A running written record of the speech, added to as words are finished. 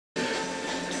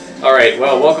Alright,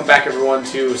 well, welcome back everyone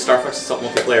to Star Fox Assault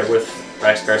Multiplayer with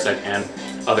redxparasite and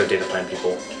other data plan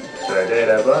people. The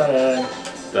data plan.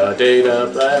 The data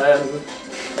plan.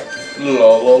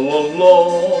 La la la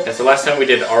la. And so last time we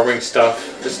did R-Wing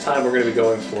stuff. This time we're going to be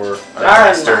going for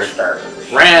Landmaster.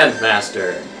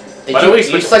 Why don't we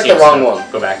switch select the wrong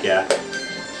one? Go back, yeah.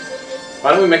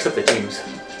 Why don't we mix up the teams?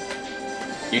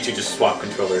 You two just swap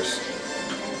controllers.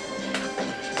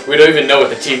 We don't even know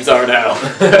what the teams are now.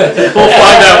 We'll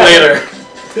find out later.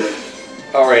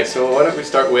 Alright, so why don't we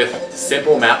start with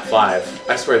Simple Map 5.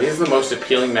 I swear, these are the most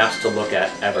appealing maps to look at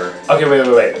ever. Okay,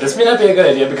 wait. This may not be a good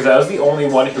idea because I was the only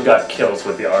one who got kills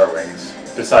with the R-Wings.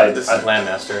 Besides... This is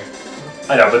Landmaster.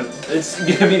 I know, but it's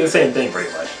gonna be the same thing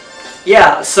pretty much.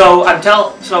 Yeah, so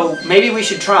so maybe we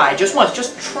should try, just once,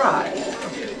 just try.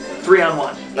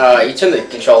 3-on-1. You turned the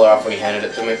controller off when you handed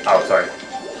it to me. Oh, sorry.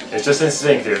 It's just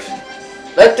instinctive.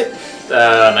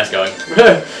 Nice going.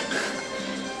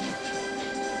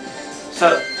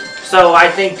 So I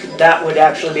think that would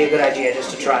actually be a good idea,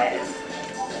 just to try it.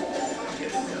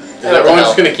 Is everyone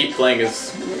just gonna keep playing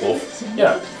as Wolf?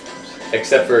 Yeah.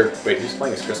 Except for... Wait, who's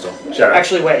playing as Crystal? Sure.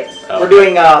 Actually, wait. Oh. We're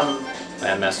doing,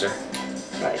 Landmaster.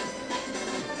 Right.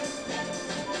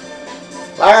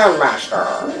 Landmaster.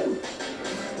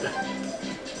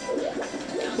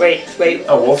 Wait.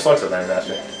 Oh, Wolf sucks at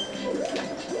Landmaster.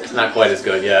 It's not quite as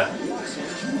good, yeah.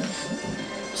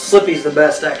 Slippy's the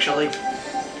best, actually.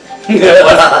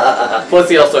 Plus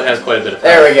he also has quite a bit of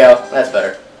There we go. That's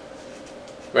better.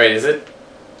 Right, is it?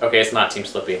 Okay, it's not Team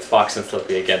Slippy. It's Fox and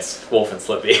Slippy against Wolf and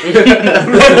Slippy.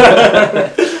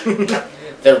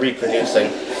 They're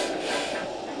reproducing.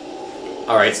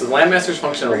 Alright, so the Landmasters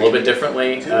function a little bit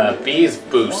differently. B is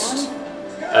boost.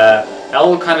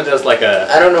 L kind of does like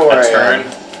a, I don't know where a I turn.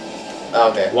 am. Oh,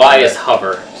 okay. Y is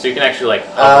hover. So you can actually like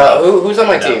hover up who's on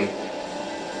my and team?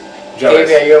 Jonas.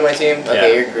 Davey, are you on my team? Okay,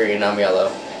 Yeah. you're green, I'm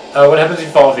yellow. What happens if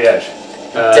you fall off the edge?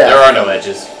 There are no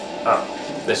edges. Oh.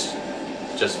 This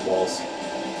just walls.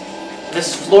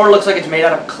 This floor looks like it's made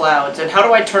out of clouds. And how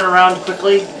do I turn around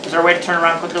quickly? Is there a way to turn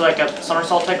around quickly, like a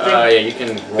somersault type thing? Yeah, you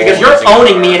can roll Because you're using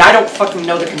owning R. me and I don't fucking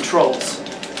know the controls.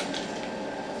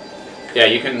 Yeah,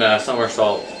 you can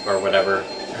somersault or whatever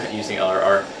using L or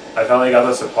R. I finally got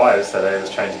the supplies that I was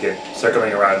trying to get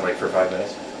circling around like for 5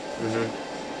 minutes.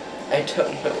 I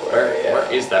don't know where I am. Where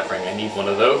is that ring? I need one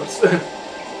of those.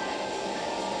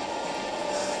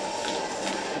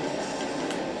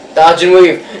 Dodge and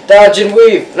weave! Dodge and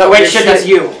weave! No, Wait, shit, that's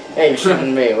you. Hey, you're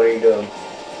shooting me. What are you doing?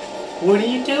 What are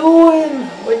you doing?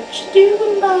 What you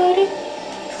doing, buddy?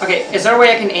 Okay, is there a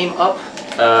way I can aim up?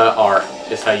 R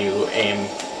is how you aim,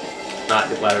 not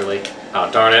laterally. Oh,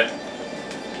 darn it.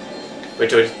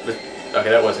 Wait, okay,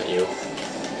 that wasn't you.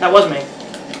 That was me.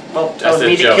 Well, that was said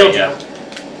me that Joey, killed yeah. you.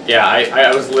 Yeah,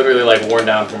 I was literally like worn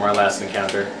down from our last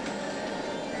encounter.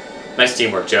 Nice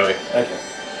teamwork, Joey. Okay.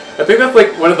 I think that's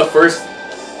like one of the first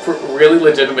really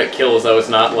legitimate kills that was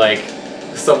not like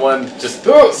someone just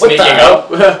sneaking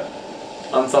up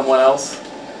on someone else.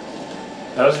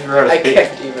 That was if you were I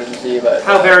can't even see about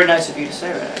How very nice of you to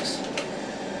say, Rex.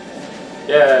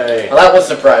 Yay. Well, that was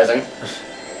surprising.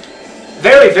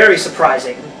 Very, very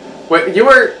surprising. Wait, you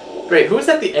were... Wait, who was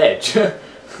at the edge?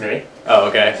 Me? Oh,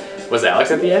 okay. Was Alex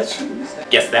at the edge?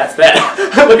 Guess that's that.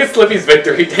 Look at Slippy's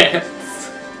victory dance.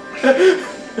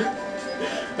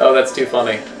 Oh, that's too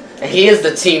funny. He is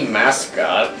the team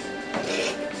mascot.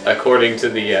 According to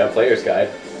the player's guide.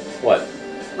 What?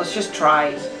 Let's just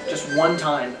try just one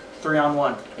time.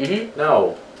 3-on-1.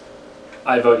 No.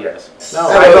 I vote yes. No.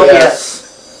 I vote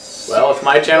yes. Well, it's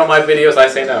my channel, my videos, I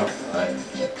say no.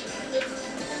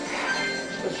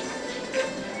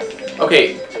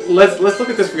 Okay, let's look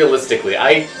at this realistically.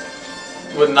 I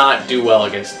would not do well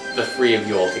against the 3 of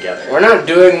you all together. We're not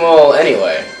doing well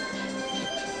anyway.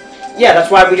 Yeah, that's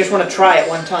why we just want to try it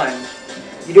one time.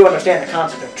 You do understand the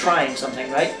concept of trying something,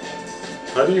 right?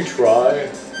 How do you try?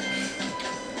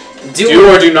 Do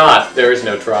or do not. There is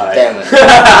no try. Damn it.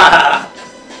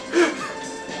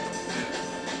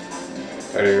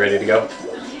 Are you ready to go?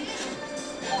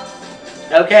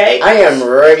 Okay. I am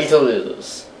ready to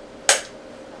lose.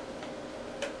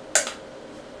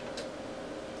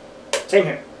 Same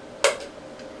here.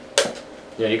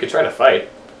 Yeah, you could try to fight.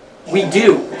 We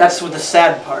do. That's the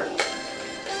sad part.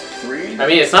 I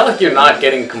mean, it's not like you're not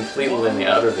getting completely and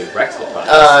utterly wrecked with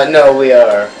us. No, we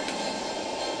are.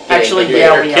 Actually, You're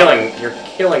yeah, we are. You're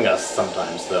killing us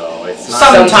sometimes, though. It's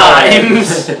not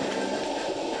Sometimes!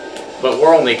 But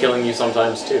we're only killing you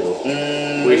sometimes, too.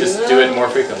 We just do it more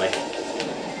frequently.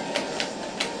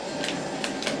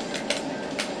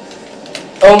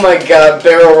 Oh my god,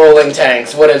 barrel rolling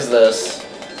tanks. What is this?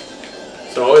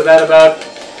 So what was that about?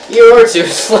 You're too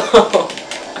slow.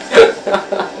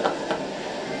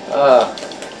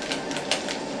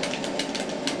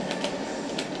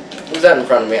 Who's that in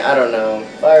front of me? I don't know.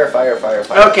 Fire, fire, fire,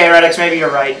 fire. Okay, Redx, maybe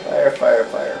you're right. Fire, fire,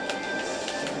 fire.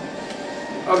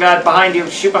 Oh god, behind you.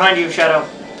 Shoot behind you, Shadow.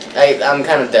 I'm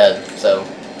kind of dead, so.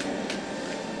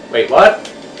 Wait, what?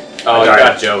 Oh, you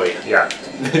got Joey. Yeah.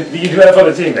 You do have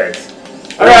other teammates.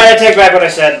 Alright, I take back what I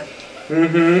said.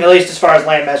 Mm-hmm. At least as far as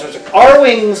Landmasters.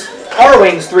 R-Wings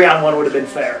 3-on-1 would have been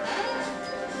fair.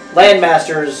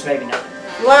 Landmasters, maybe not.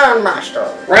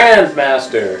 Landmaster.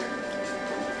 Grandmaster.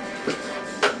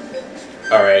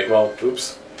 Alright, well,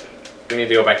 oops. We need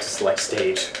to go back to select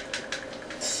stage.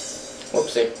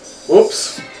 Whoopsie.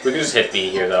 Whoops. We can just hit B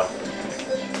here, though.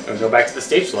 And go back to the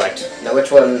stage select. Now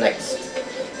which one next?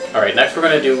 Alright, next we're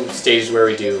going to do stages where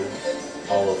we do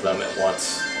all of them at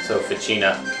once. So,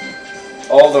 Ficina.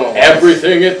 All of them at once.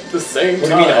 Everything at the same time. What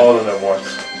do you mean all of them at once?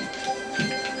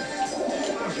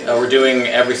 We're doing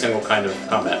every single kind of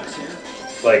combat.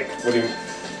 Like, what do you...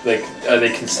 Like, are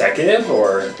they consecutive,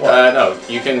 or what? No,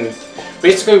 you can...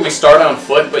 Basically, we start on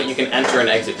foot, but you can enter and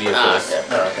exit vehicles. Ah, okay.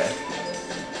 Oh, okay.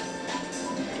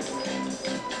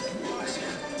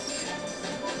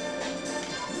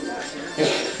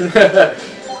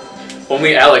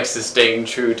 Only Alex is staying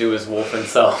true to his wolf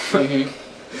himself. Mm-hmm.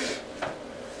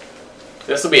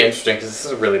 This will be interesting because this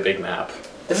is a really big map.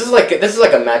 This is like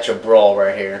a match of brawl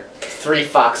right here. 3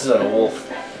 foxes and a wolf.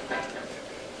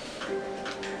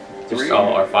 Just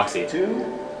all are foxy. 2,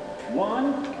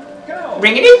 1, go!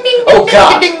 Ring a ding ding. Oh,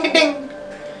 God. Ding ding ding.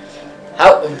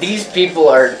 How these people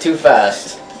are too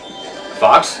fast.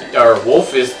 Fox or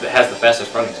wolf has the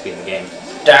fastest running speed in the game.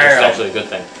 Damn. It's actually a good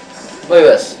thing. Look at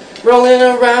this. Rolling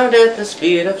around at the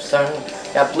speed of sound.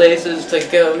 Got places to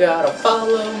go, gotta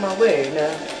follow my way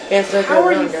now. Can't stick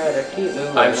around, gotta keep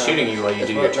moving. I'm shooting you while you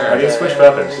do your How turn. do you switch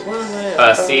weapons?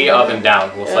 C, up, and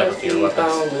down will cycle through your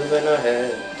weapons. Moving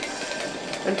ahead.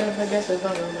 And don't forget to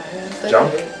follow my hands.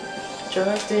 Jump?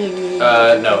 Trusting me.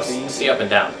 No, C, up, and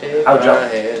down. I'll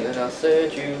jump. And I'll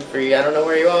set you free. I don't know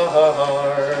where you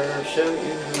are. Show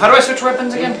you. How do I switch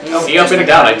weapons again? Oh, C, up, and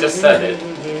down. I just said it.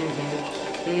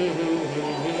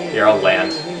 Here, I'll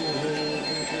land.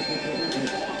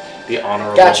 Be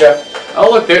honorable. Gotcha. Oh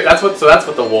look, there. That's what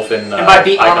the wolf in. And by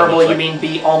be icon honorable, looks you like. mean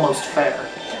be almost fair.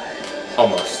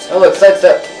 Almost. Oh look,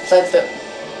 sidestep. Sidestep.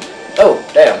 Oh,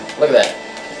 damn. Look at that.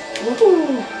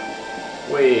 Woohoo.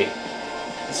 Wait.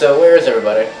 So where is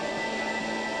everybody?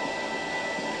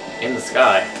 In the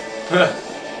sky.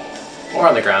 Or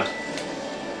on the ground.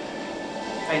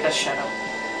 Wait, that's Shadow.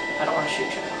 I don't want to shoot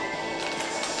Shadow.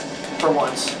 For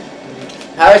once.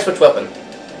 How do I switch weapon?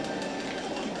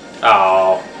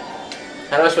 Oh.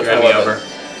 How do I switch You're my me weapon? over.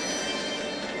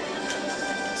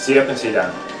 C up and C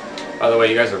down. By the way,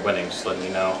 you guys are winning, just letting you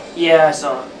know. Yeah, I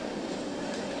saw it.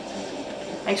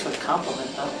 Thanks for the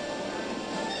compliment, though.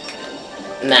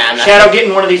 Nah, I'm not. Shadow, get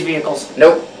in one of these vehicles.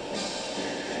 Nope.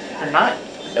 Or not.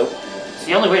 Nope. It's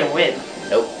the only way to win.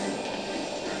 Nope.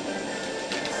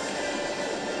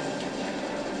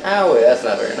 Oh wait, that's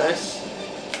not very nice.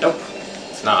 Nope.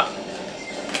 It's not.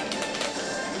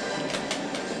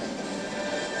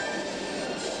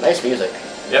 Nice music.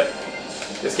 Yep.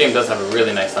 This game does have a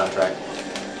really nice soundtrack.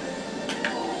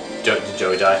 Did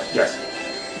Joey die? Yes.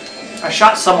 I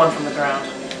shot someone from the ground.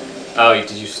 Oh,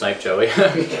 did you snipe Joey?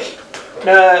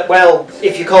 Well,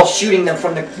 if you call shooting them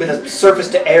from with a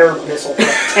surface-to-air missile from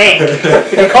a tank,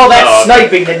 if you call that Oh.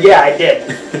 sniping, then yeah, I did.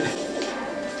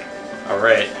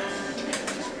 Alright.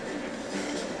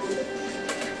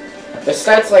 With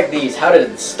stats like these, how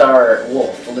did Star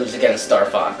Wolf lose against Star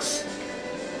Fox?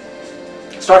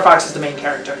 Star Fox is the main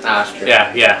character. Ah, that's true.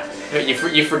 Yeah.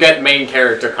 You forget main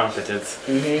character competence.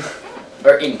 Mm-hmm.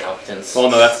 Or incompetence. Well,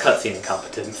 no, that's cutscene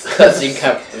incompetence. That's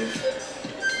incompetence.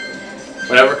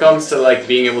 Whenever it comes to like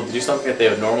being able to do something that they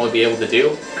would normally be able to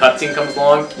do, cutscene comes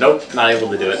along, nope, not able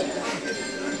to do it.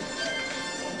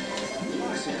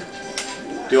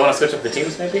 Do you want to switch up the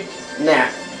teams, maybe? Nah.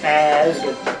 That was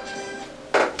good.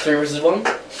 3 versus 1?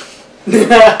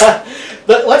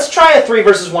 But let's try a 3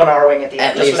 versus 1 R-Wing at the At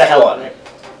end, just least for the hell one. of it.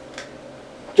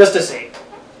 Just to see.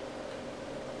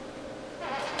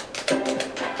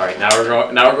 Alright, now we're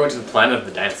going to the planet of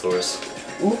the dinosaurs.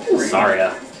 Ooh.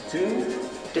 Saria. 2,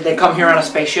 Did they come here on a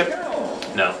spaceship?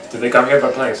 No. Did they come here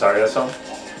by playing Saria song?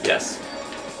 Yes.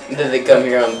 Did they come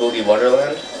here on Boogie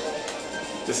Wonderland?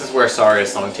 This is where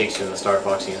Saria's song takes you in the Star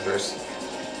Fox universe.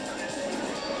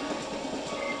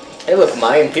 Hey look,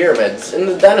 Mayan pyramids in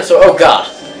the dinosaur. Oh god!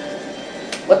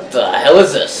 What the hell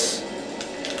is this?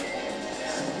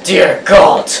 Dear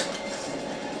God!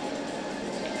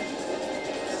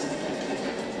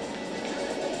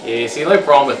 Yeah, see, the only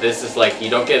problem with this is, like, you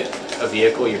don't get a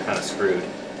vehicle, you're kind of screwed.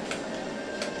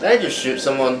 Did I just shoot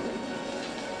someone?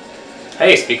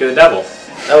 Hey, speak of the devil.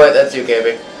 Oh wait, that's you,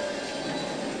 KB.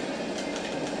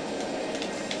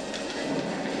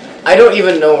 I don't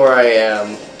even know where I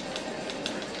am.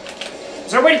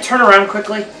 Is there a way to turn around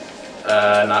quickly?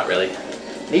 Not really.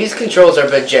 These controls are a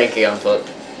bit janky on foot.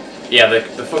 Yeah, the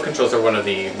foot controls are one of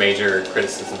the major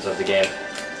criticisms of the game.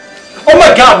 Oh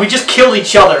my god, we just killed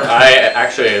each other!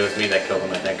 Actually, it was me that killed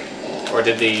him, I think. Or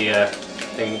did the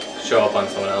thing show up on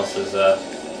someone else's,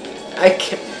 I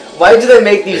can't. Why do they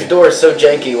make these doors so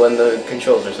janky when the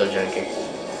controls are so janky?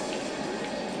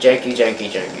 Janky,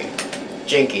 janky, janky.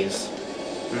 Jinkies.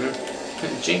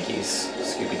 Jinkies,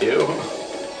 Scooby-Doo.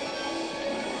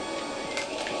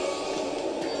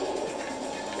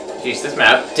 Jeez, this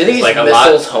map Do these is like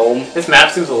missiles home? This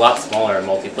map seems a lot smaller in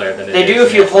multiplayer than it is. They do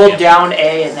if you hold down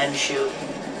A and then shoot.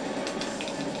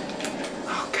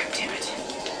 Oh god damn it!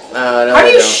 No, How I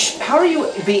do you? don't. How are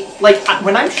you be like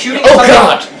when I'm shooting? Oh, At something,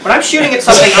 God! When I'm shooting at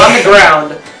something on the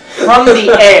ground from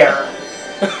the air.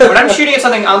 When I'm shooting at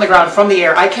something on the ground from the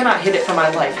air, I cannot hit it for my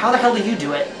life. How the hell do you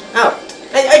do it? Ow!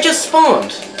 I just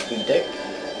spawned. You dick.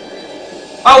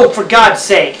 Oh, for God's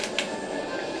sake!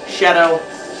 Shadow.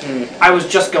 Hmm. I was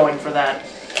just going for that.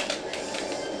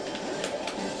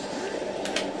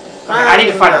 Okay, I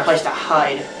need to find a place to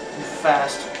hide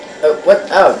fast. What?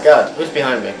 Oh god, who's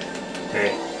behind me?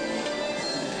 Hey.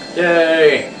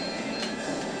 Yay!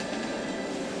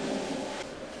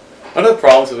 One of the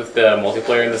problems with the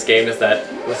multiplayer in this game is that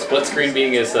with split screen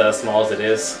being as small as it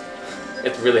is,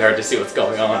 it's really hard to see what's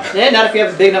going on. Yeah, not if you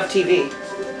have a big enough TV.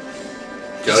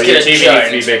 Joe, Just your get a TV needs giant.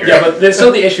 to be bigger. Yeah, but there's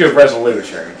still the issue of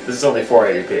resolution. This is only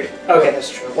 480p. Okay, that's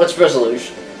true. What's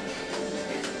resolution?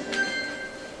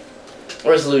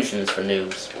 Resolution is for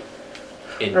noobs.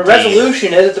 Indeed. A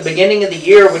resolution is at the beginning of the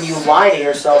year when you lie to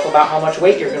yourself about how much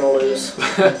weight you're going to lose.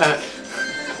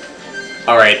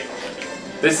 Alright.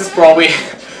 This is probably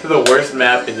the worst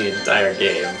map in the entire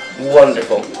game.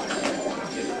 Wonderful.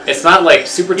 It's not like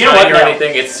super You know what, tiny or now?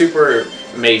 anything, it's super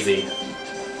mazy.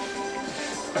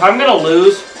 If I'm going to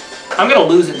lose, I'm going to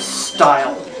lose in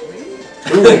style.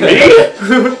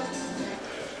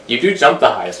 You do jump the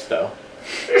highest though.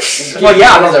 Well,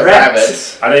 yeah, Those I'm are a rat.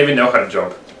 rabbits. I don't even know how to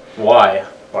jump. Why?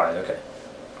 Why? Okay.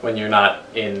 When you're not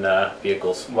in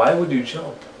vehicles. Why would you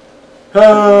jump? 3.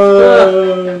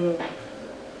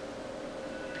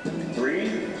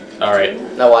 Alright.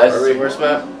 Now why is this Hurry. the worst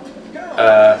map?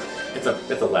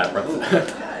 It's a labyrinth.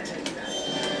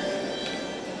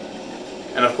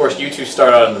 And of course you two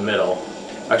start out in the middle.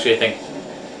 Actually I think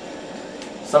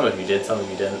some of you did, some of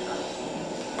you didn't.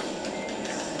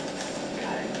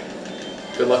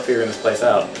 Good luck figuring this place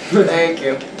out. Thank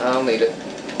you. I'll need it.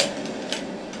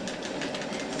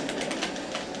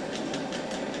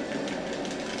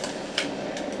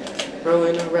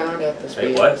 Rolling around at the speed.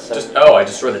 Wait, what? of sound. Just I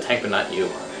destroyed the tank but not you.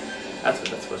 That's what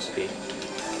that's supposed to be.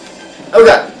 Oh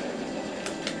god.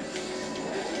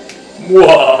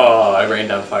 Whoa! I rained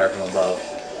down fire from above.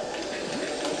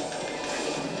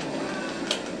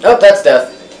 Oh, that's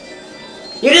death.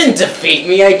 You didn't defeat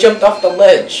me. I jumped off the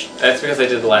ledge. That's because I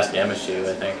did the last damage to you,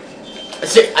 I think.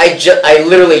 I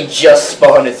literally just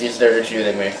spawned as you started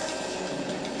shooting me.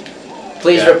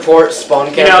 Please Yeah. report spawn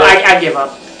You camper. know, I give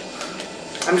up.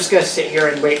 I'm just going to sit here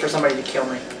and wait for somebody to kill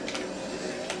me.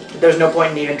 There's no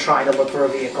point in even trying to look for a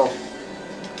vehicle.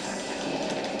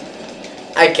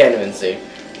 I can't even see.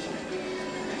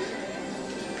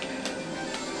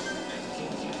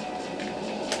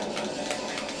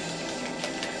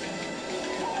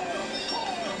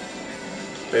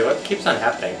 Wait, what keeps on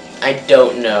happening? I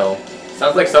don't know.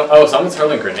 Sounds like someone's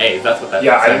hurling grenades. That's what that.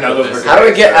 Yeah, I didn't know sounds those were is. How do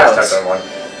we get grenades. out? That's that one.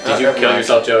 Did you never kill mind.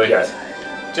 yourself, Joey?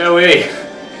 Yes. Joey!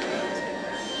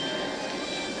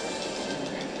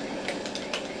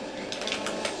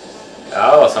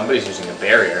 Oh, somebody's using a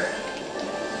barrier.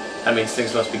 That means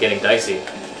things must be getting dicey.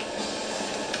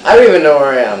 I don't even know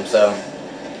where I am, so.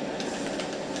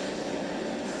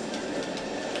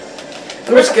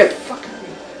 I'm just gonna.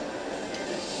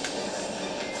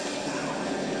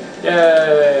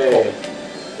 Yay!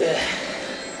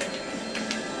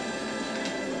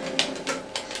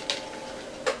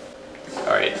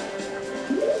 Alright.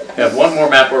 We have one more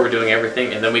map where we're doing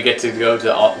everything, and then we get to go to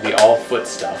the all-foot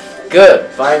stuff. Good,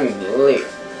 finally.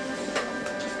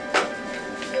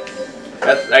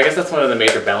 I guess that's one of the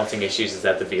major balancing issues, is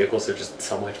that the vehicles are just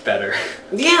so much better.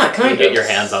 Yeah, You kind of. get your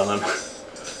hands on them.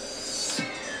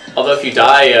 Although if you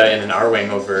die in an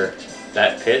R-wing over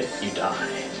that pit, you die.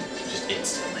 Just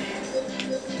instantly.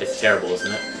 It's terrible,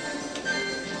 isn't it?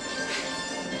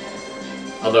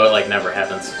 Although it like never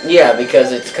happens. Yeah,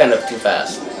 because it's kind of too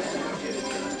fast.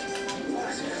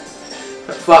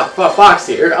 Fox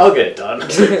here. I'll get it done.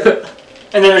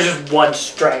 And then there's just one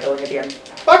straggling at the end.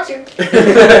 Fox here.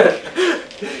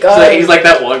 So he's like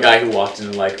that one guy who walked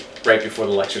in like right before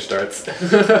the lecture starts.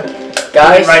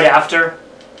 Guys. Right after.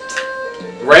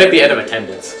 Right at the end of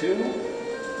attendance. 2,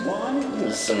 1.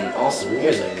 This is some awesome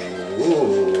music.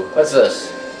 Ooh. What's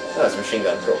this? Oh, it's machine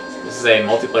gun. Cool. This is a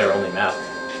multiplayer only map.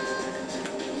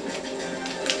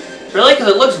 Really? Because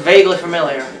it looks vaguely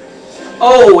familiar.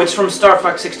 Oh, it's from Star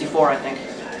Fox 64, I think.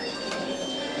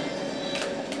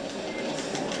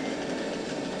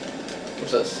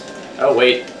 What's this? Oh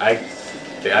wait, I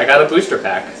got a booster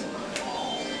pack.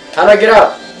 How do I get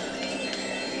out?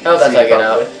 Oh, that's how I get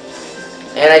out.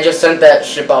 And I just sent that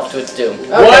ship off to its doom. Okay.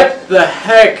 What the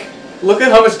heck? Look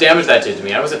at how much damage that did to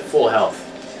me. I was at full health.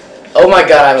 Oh my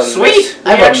god, I have a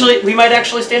Sweet! We might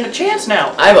actually stand a chance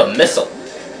now. I have a missile.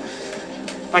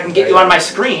 If I can get you on my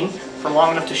screen for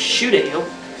long enough to shoot at you.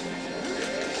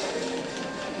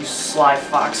 You sly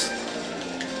fox.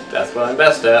 That's what I'm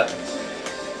best at.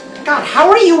 God, how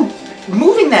are you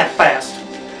moving that fast?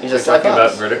 You just We're like talking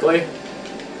about us. vertically.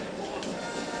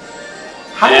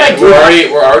 How did And I do that?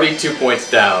 we're already 2 points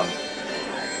down.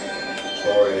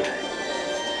 Sorry.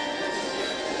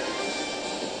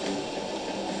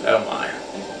 Oh my.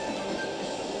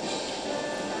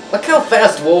 Look how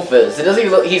fast Wolf is. It doesn't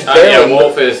even look. He's barely. Yeah,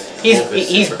 Wolf is. He's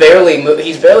super barely.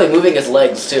 He's barely moving his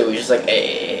legs too. He's just like,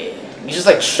 hey. He's just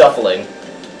like shuffling.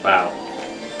 fast. Wow.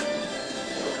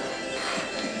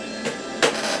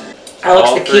 Alex,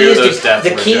 All the three of key those deaths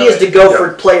were is to Joey. go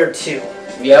for player 2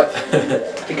 Yep.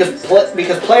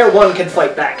 because player 1 can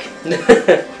fight back.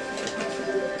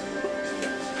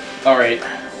 All right.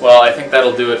 Well, I think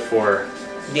that'll do it for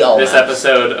The all this maps.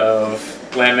 episode of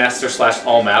Landmaster /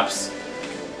 All Maps.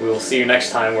 We will see you next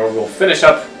time where we'll finish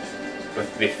up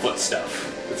with the foot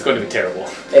stuff. It's going to be terrible.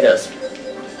 It is.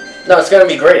 No, it's gonna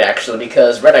be great actually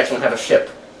because Red X won't have a ship.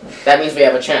 That means we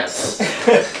have a chance.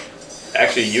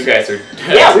 Actually, you guys are.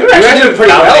 Yeah, we were you actually guys doing are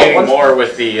pretty well. dominating more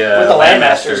with the With the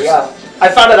Landmasters, yeah. I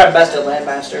found out I'm best at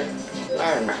Landmaster.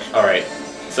 All right.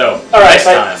 So Alright, next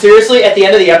but time. seriously, at the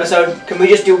end of the episode, can we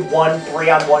just do 1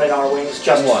 3-on-1 in our wings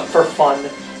just One. for fun?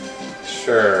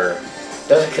 Sure.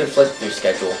 Doesn't conflict with your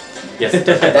schedule. Yes. It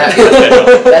does.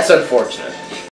 That's unfortunate.